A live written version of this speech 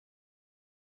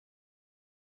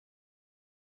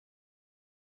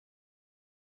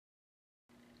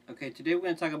Okay, today we're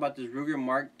going to talk about this Ruger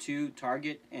Mark II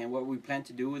target and what we plan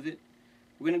to do with it.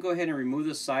 We're going to go ahead and remove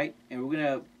the sight, and we're going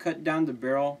to cut down the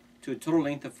barrel to a total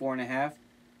length of 4.5.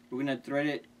 We're going to thread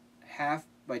it 1/2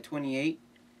 by 28,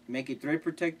 make a thread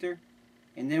protector,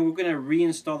 and then we're going to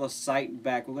reinstall the sight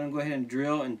back. We're going to go ahead and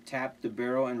drill and tap the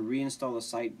barrel and reinstall the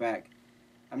sight back.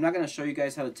 I'm not going to show you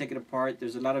guys how to take it apart.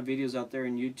 There's a lot of videos out there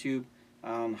on YouTube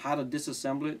on how to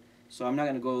disassemble it, so I'm not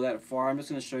going to go that far. I'm just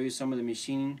going to show you some of the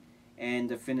machining and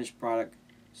the finished product.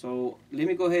 So let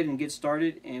me go ahead and get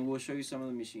started, and we'll show you some of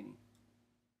the machining.